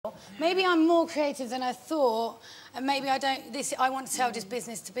maybe I'm more creative than I thought, and maybe I don't... I want to sell just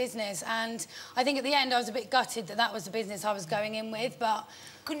business to business, and I think at the end I was a bit gutted that that was the business I was going in with, but...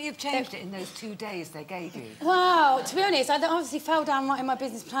 Couldn't you have changed it in those 2 days they gave you? Well, to be honest, I obviously fell down writing my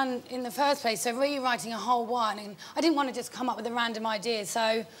business plan in the first place, so rewriting a whole one, and I didn't want to just come up with a random idea,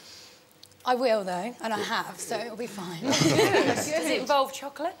 so... I will, though, and I have, so it'll be fine. Does it involve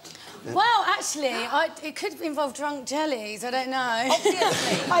chocolate? Well, actually, it could involve drunk jellies, I don't know.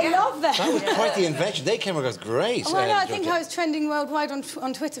 Obviously. I love them. That was quite the invention. They came across great. Well, no, I think I was trending worldwide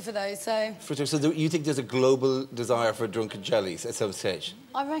on Twitter for those, so... So you think there's a global desire for drunken jellies at some stage?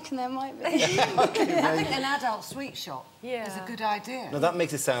 I reckon there might be. I think an adult sweet shop is a good idea. No, that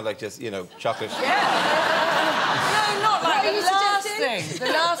makes it sound like just, you know, chocolate. Yeah. No, not like the last thing.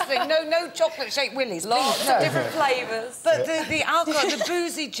 The last thing. No chocolate-shaped willies. Lots of different flavours. But the alcohol, the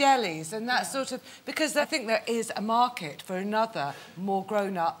boozy jellies and that sort of... Because I think there is a market for another, more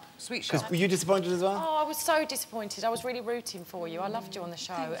grown-up sweet shop. Were you disappointed as well? Oh, I was so disappointed. I was really rooting for you. I loved you on the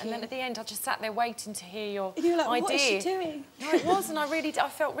show. And then at the end, I just sat there waiting to hear your idea. You were like, what is she doing? No, it wasn't. I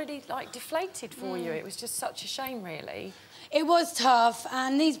felt really, like, deflated for you. It was just such a shame, really. It was tough,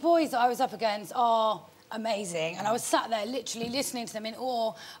 and these boys that I was up against are amazing. And I was sat there literally listening to them in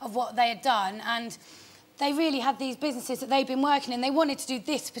awe of what they had done, and they really had these businesses that they'd been working in. They wanted to do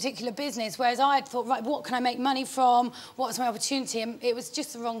this particular business, whereas I had thought, right, what can I make money from? What's my opportunity? And it was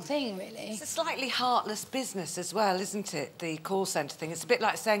just the wrong thing, really. It's a slightly heartless business as well, isn't it, the call centre thing? It's a bit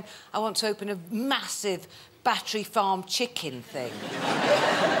like saying, I want to open a massive battery farm chicken thing.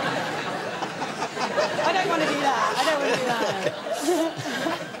 I don't want to do that. I don't want to do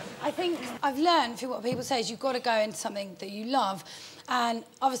that. I think I've learned through what people say is you've got to go into something that you love. And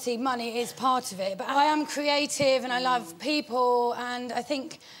obviously money is part of it, but I am creative and I love people, and I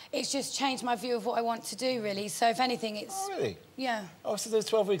think it's just changed my view of what I want to do, really. So if anything, it's... Oh, really? Yeah. Oh, so those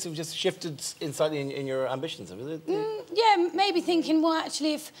 12 weeks have just shifted slightly in your ambitions, have it? Yeah, maybe thinking, well,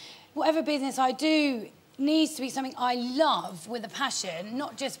 actually, if whatever business I do needs to be something I love with a passion,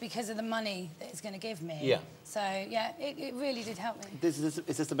 not just because of the money that it's going to give me. Yeah. So, yeah, it really did help me. Is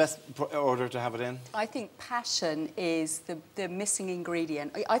this the best order to have it in? I think passion is the missing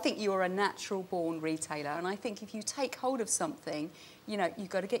ingredient. I think you are a natural-born retailer, and I think if you take hold of something, you know, you've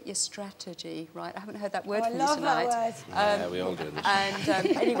got to get your strategy right. I haven't heard that word from you tonight. I love that word. Yeah, we all do. And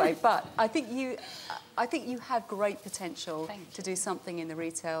anyway, but I think you have great potential to do something in the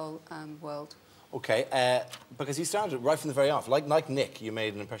retail world. OK, because you started right from the very off. Like Nick, you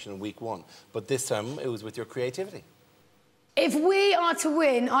made an impression in week 1, but this time it was with your creativity. If we are to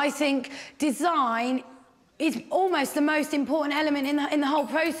win, I think design is almost the most important element in the whole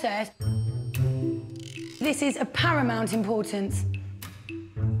process. This is of paramount importance.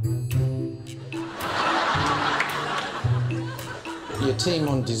 Your team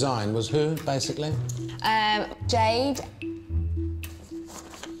on design was who, basically? Jade.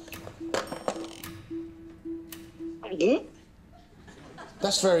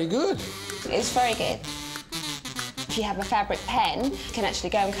 That's very good. It's very good. If you have a fabric pen, you can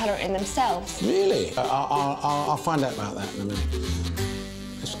actually go and colour it in themselves. Really? I'll find out about that in a minute.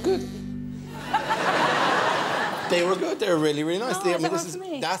 It's good. They were good. They were really, really nice. Oh, I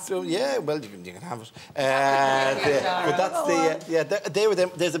mean, that's yeah. Well, you can have it. But that's the they were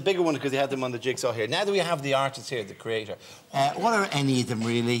them. There's a bigger one because they had them on the jigsaw here. Now that we have the artist here, the creator, what are any of them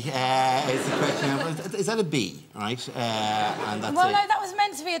really? Is the question. Is that a bee, right? And that's well, no, that was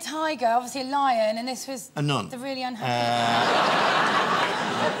meant to be a tiger, obviously a lion, and this was a nun. The really unhappy.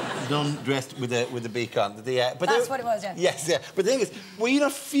 Nun dressed with a beak on. But that's what it was, yeah. Yes, yeah. But the thing is, were you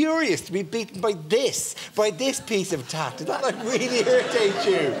not furious to be beaten by this piece of tack? Did that, like, really irritate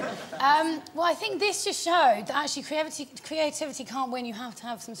you? Well, I think this just showed that actually creativity can't win. You have to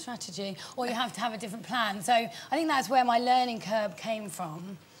have some strategy, or you have to have a different plan. So I think that's where my learning curve came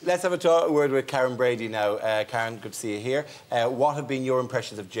from. Let's have a word with Karen Brady now. Karen, good to see you here. What have been your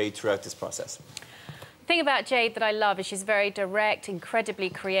impressions of Jade throughout this process? The thing about Jade that I love is she's very direct, incredibly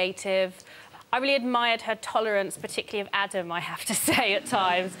creative. I really admired her tolerance, particularly of Adam, I have to say, at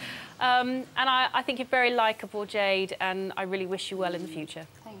times. And I think you're very likeable, Jade, and I really wish you well in the future.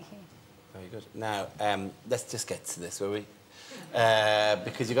 Thank you. Very good. Now, let's just get to this, will we?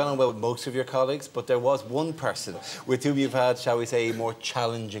 Because you got on well with most of your colleagues, but there was one person with whom you've had, shall we say, a more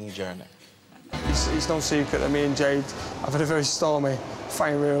challenging journey. It's no secret that me and Jade have had a very stormy,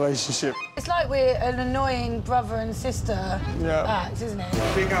 fighting relationship. It's like we're an annoying brother and sister act, isn't it?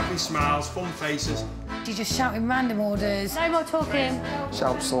 Big happy smiles, fun faces. You just shouting random orders. No more talking.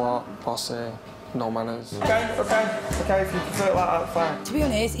 Shouts a lot, bossy, no manners. OK, if you prefer it like that, fine. To be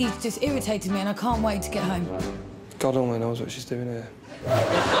honest, he's just irritated me and I can't wait to get home. God only knows what she's doing here.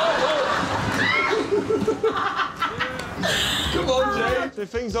 if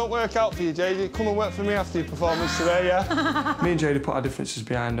things don't work out for you, Jade, come and work for me after your performance today, yeah? Me and Jade have put our differences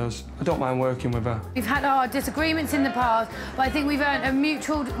behind us. I don't mind working with her. We've had our disagreements in the past, but I think we've earned a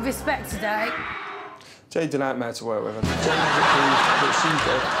mutual respect today. Jade's a nightmare to work with. Jade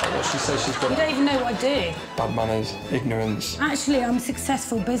what she says she's got. You don't even know what I do. Bad manners, ignorance. Actually, I'm a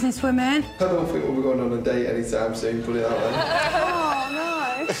successful businesswoman. I don't think we'll be going on a date anytime soon, put it that way. Oh, no.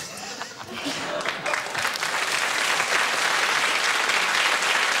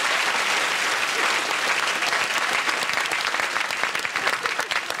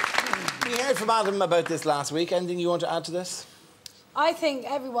 We heard from Adam about this last week. Anything you want to add to this? I think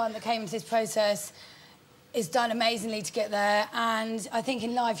everyone that came into this process is done amazingly to get there, and I think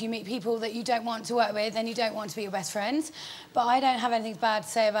in life you meet people that you don't want to work with and you don't want to be your best friends, but I don't have anything bad to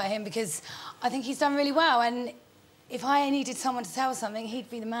say about him because I think he's done really well, and if I needed someone to tell something, he'd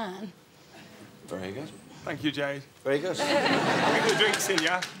be the man. Very good. Thank you, Jade. Very good. Get the drinks in,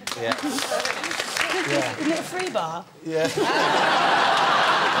 yeah? Yeah. Yeah. Isn't it a free bar? Yeah.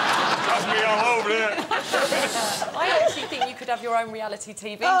 That's me all over it. I actually think you could have your own reality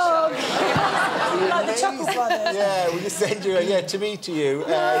TV show. Like the Chuckle Brothers. Yeah, we'll just send you, to me, to you.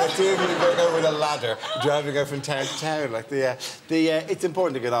 The two of you going over with a ladder, driving her from town to town. Like it's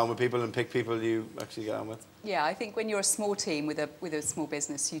important to get on with people and pick people you actually get on with. Yeah, I think when you're a small team with a small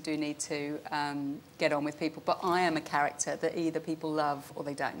business, you do need to get on with people. But I am a character that either people love or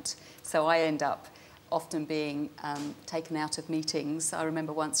they don't. So I end up often being taken out of meetings. I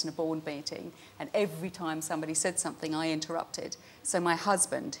remember once in a board meeting, and every time somebody said something, I interrupted. So my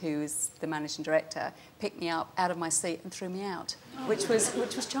husband, who is the managing director, picked me up out of my seat and threw me out, which was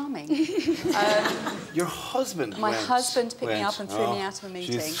charming. Your husband My husband picked me up and threw me out of a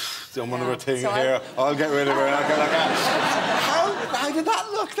meeting. She's done one of her things here. I'll get rid of her. I'll get like that. How did that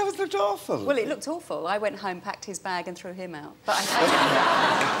look? That looked awful. Well, it looked awful. I went home, packed his bag and threw him out. But I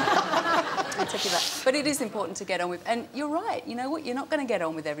took it back. But it is important to get on with. And you're right, you know what? You're not going to get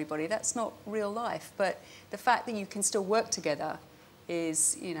on with everybody. That's not real life. But the fact that you can still work together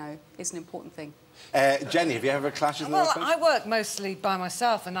is, is an important thing. Jenny, have you ever clashes in the workplace? I work mostly by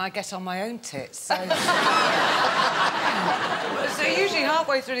myself and I get on my own tits, so... So usually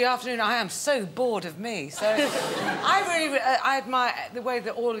halfway through the afternoon I am so bored of me, so... I admire the way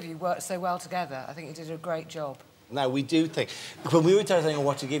that all of you work so well together. I think you did a great job. Now, we do think... When we were deciding on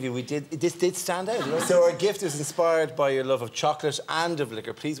what to give you, this did stand out. Right? So our gift is inspired by your love of chocolate and of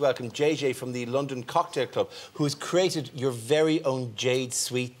liquor. Please welcome JJ from the London Cocktail Club, who has created your very own Jade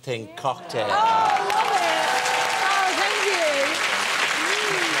Sweet Thing cocktail. Oh, I love it! Oh, thank you.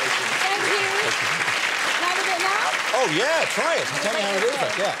 Thank you. Can I have a bit now? Oh, yeah, try it. Tell me how it is,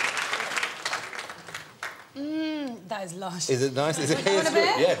 like, yeah. That is lush. Is it nice? Is it Want a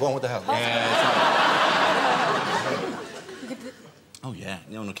bit? Yeah, go on, what the hell? Yeah, oh, yeah.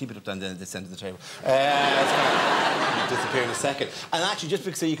 No, keep it up down there at this end of the table. It's going to disappear in a second. And actually,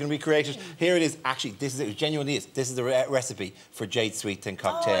 just so you can recreate it, here it is. Actually, this is it. It genuinely is. This is the recipe for Jade Sweet Thing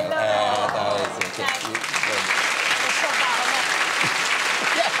cocktail. Oh, I love it.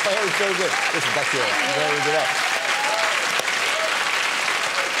 Yeah, oh, it's so good. Listen, that's yours. Very good.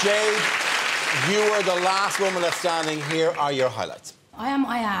 Jade, you are the last woman left standing. Here are your highlights. I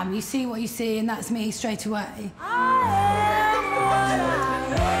am. You see what you see, and that's me straight away.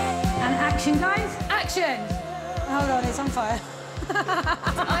 And action, guys. Action! Hold on, it's on fire.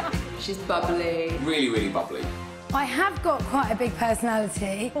 She's bubbly. Really, really bubbly. I have got quite a big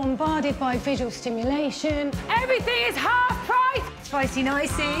personality. Bombarded by visual stimulation. Everything is half price. Spicy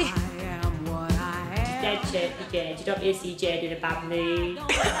nicey. Dead chirpy Jade. You don't really see Jade in a bad mood.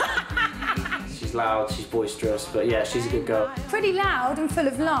 She's loud, she's boisterous, but yeah, she's a good girl. Pretty loud and full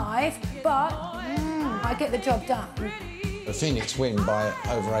of life, but I get the job done. The Phoenix win by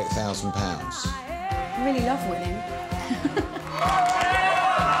over £8,000. I really love winning.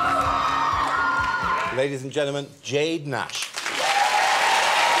 Ladies and gentlemen, Jade Nash.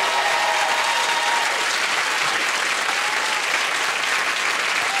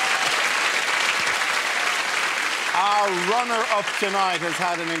 Our runner-up tonight has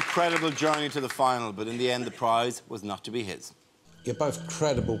had an incredible journey to the final, but in the end, the prize was not to be his. You're both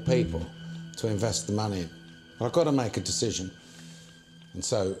credible people to invest the money in. But I've got to make a decision. And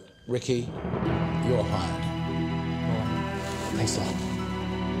so, Ricky, you're hired. Thanks a lot.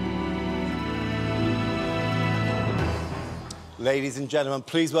 Ladies and gentlemen,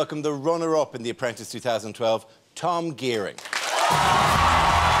 please welcome the runner-up in the Apprentice 2012, Tom Gearing.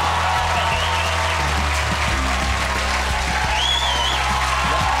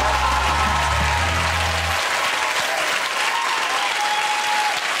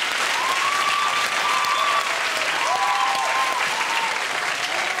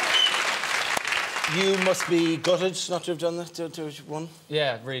 You must be gutted not to have done that, to have won.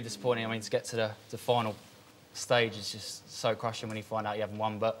 Yeah, really disappointing. I mean, to get to the final stage is just so crushing when you find out you haven't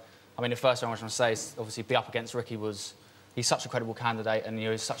won. But, I mean, the first thing I was going to say is, obviously, be up against Ricky was... He's such a credible candidate and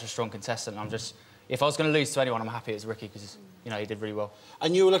he's such a strong contestant. I'm just... If I was going to lose to anyone, I'm happy it was Ricky because, you know, he did really well.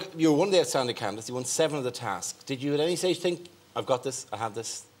 And you were one of the outstanding candidates. You won 7 of the tasks. Did you at any stage think, I've got this, I have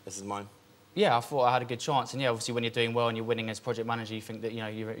this, this is mine? Yeah, I thought I had a good chance. And, yeah, obviously, when you're doing well and you're winning as project manager, you think that, you know,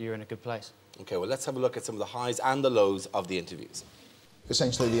 you're in a good place. OK, well, let's have a look at some of the highs and the lows of the interviews.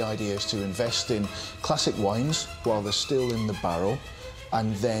 Essentially, the idea is to invest in classic wines while they're still in the barrel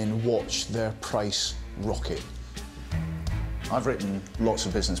and then watch their price rocket. I've written lots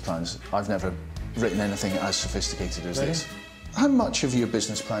of business plans. I've never written anything as sophisticated as this. How much of your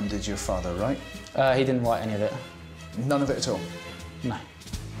business plan did your father write? He didn't write any of it. None of it at all? No.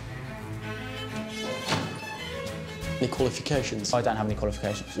 Any qualifications? I don't have any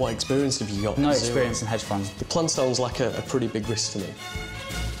qualifications. What experience have you got? No experience in hedge funds. The plan sounds like a pretty big risk to me.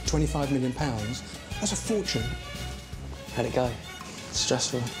 £25 million? That's a fortune. How'd it go?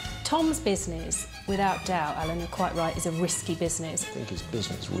 Stressful. Tom's business, without doubt, Alan, you're quite right, is a risky business. I think his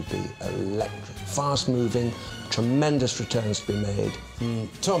business would be electric. Fast-moving, tremendous returns to be made.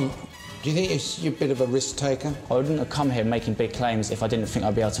 Tom, do you think you're a bit of a risk taker? I wouldn't have come here making big claims if I didn't think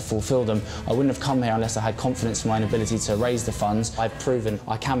I'd be able to fulfil them. I wouldn't have come here unless I had confidence in my own ability to raise the funds. I've proven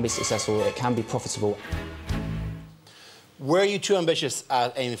I can be successful, it can be profitable. Were you too ambitious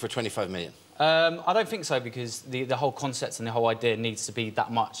at aiming for 25 million? I don't think so, because the whole concept and the whole idea needs to be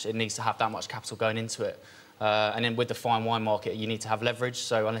that much. It needs to have that much capital going into it. And then with the fine wine market, you need to have leverage.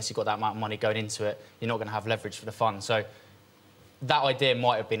 So unless you've got that amount of money going into it, you're not going to have leverage for the fund. So that idea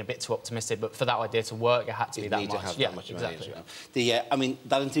might have been a bit too optimistic, but for that idea to work, it had to be that much. You need to have that much money. Exactly. I mean,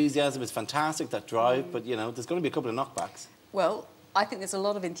 that enthusiasm is fantastic, that drive, but, you know, there's going to be a couple of knockbacks. Well, I think there's a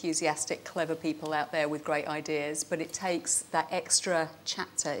lot of enthusiastic, clever people out there with great ideas, but it takes that extra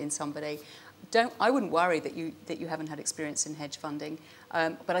chapter in somebody. I wouldn't worry that you haven't had experience in hedge funding,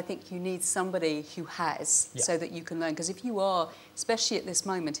 but I think you need somebody who has, so that you can learn. Because if you are, especially at this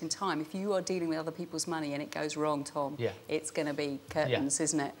moment in time, if you are dealing with other people's money and it goes wrong, Tom, it's going to be curtains,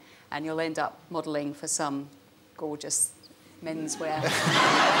 isn't it? And you'll end up modelling for some gorgeous menswear.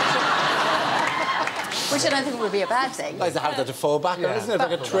 Which I don't think would be a bad thing. Nice to have that to fall back on, isn't it?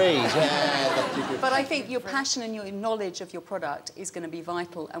 Like a tree. But I think your passion and your knowledge of your product is going to be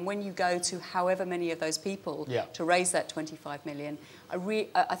vital. And when you go to however many of those people to raise that 25 million,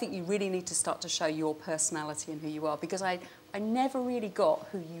 I think you really need to start to show your personality and who you are. Because I never really got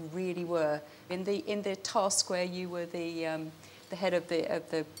who you really were. In the task where you were the head of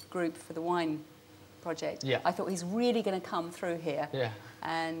the group for the wine project, I thought he's really going to come through here.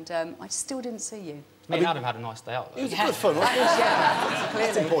 And I still didn't see you. Me and Adam had a nice day out, though. It was good fun, wasn't it?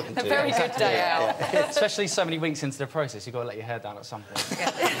 That's important. A very good day out. Especially so many weeks into the process, you've got to let your hair down at some point.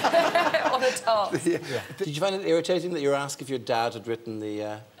 On a task. Did you find it irritating that you were asked if your dad had written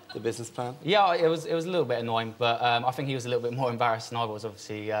the business plan? Yeah, it was a little bit annoying, but I think he was a little bit more embarrassed than I was,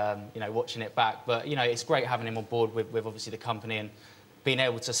 obviously, you know, watching it back. But, you know, it's great having him on board with obviously the company and being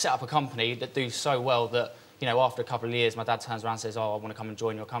able to set up a company that do so well that, you know, after a couple of years, my dad turns around and says, oh, I want to come and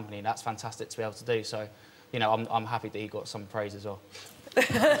join your company. And that's fantastic to be able to do. So, you know, I'm happy that he got some praise as well.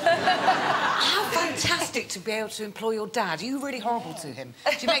 How fantastic to be able to employ your dad. Are you really horrible to him?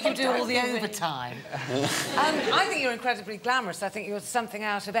 Do you make him do all the overtime? I think you're incredibly glamorous. I think you're something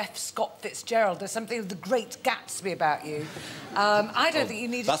out of F. Scott Fitzgerald. There's something of the Great Gatsby about you. I don't think you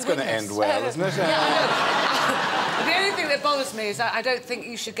needed to win this. That's going to end well, isn't it? The only thing that bothers me is I don't think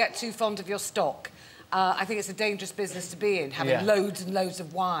you should get too fond of your stock. I think it's a dangerous business to be in, having loads and loads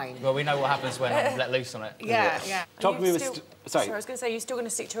of wine. Well, we know what happens when I'm let loose on it. Talk to me with... Sorry, I was going to say, you're still going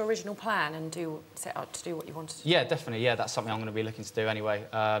to stick to your original plan and set out to do what you wanted to do? Yeah, definitely. Yeah, that's something I'm going to be looking to do anyway.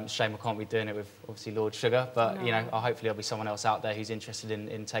 Shame I can't be doing it with, obviously, Lord Sugar, but, you know, hopefully there'll be someone else out there who's interested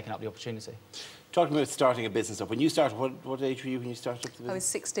in taking up the opportunity. Talk to me about starting a business up. When you started, what age were you when you started up the business? I was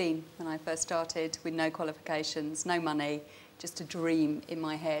 16 when I first started, with no qualifications, no money, just a dream in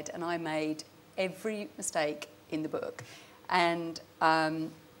my head, and I made every mistake in the book. And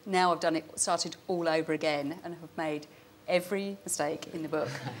now I've started all over again and have made every mistake in the book.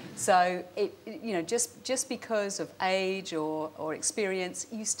 So, you know, just because of age or experience,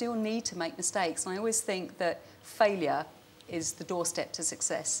 you still need to make mistakes. And I always think that failure is the doorstep to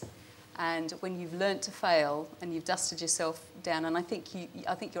success. And when you've learnt to fail and you've dusted yourself down, and I think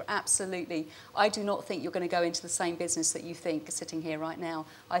you're absolutely... I do not think you're going to go into the same business that you think sitting here right now.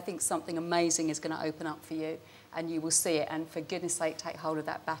 I think something amazing is going to open up for you, and you will see it. And for goodness sake, take hold of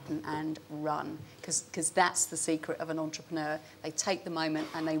that baton and run, because that's the secret of an entrepreneur. They take the moment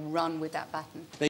and they run with that baton.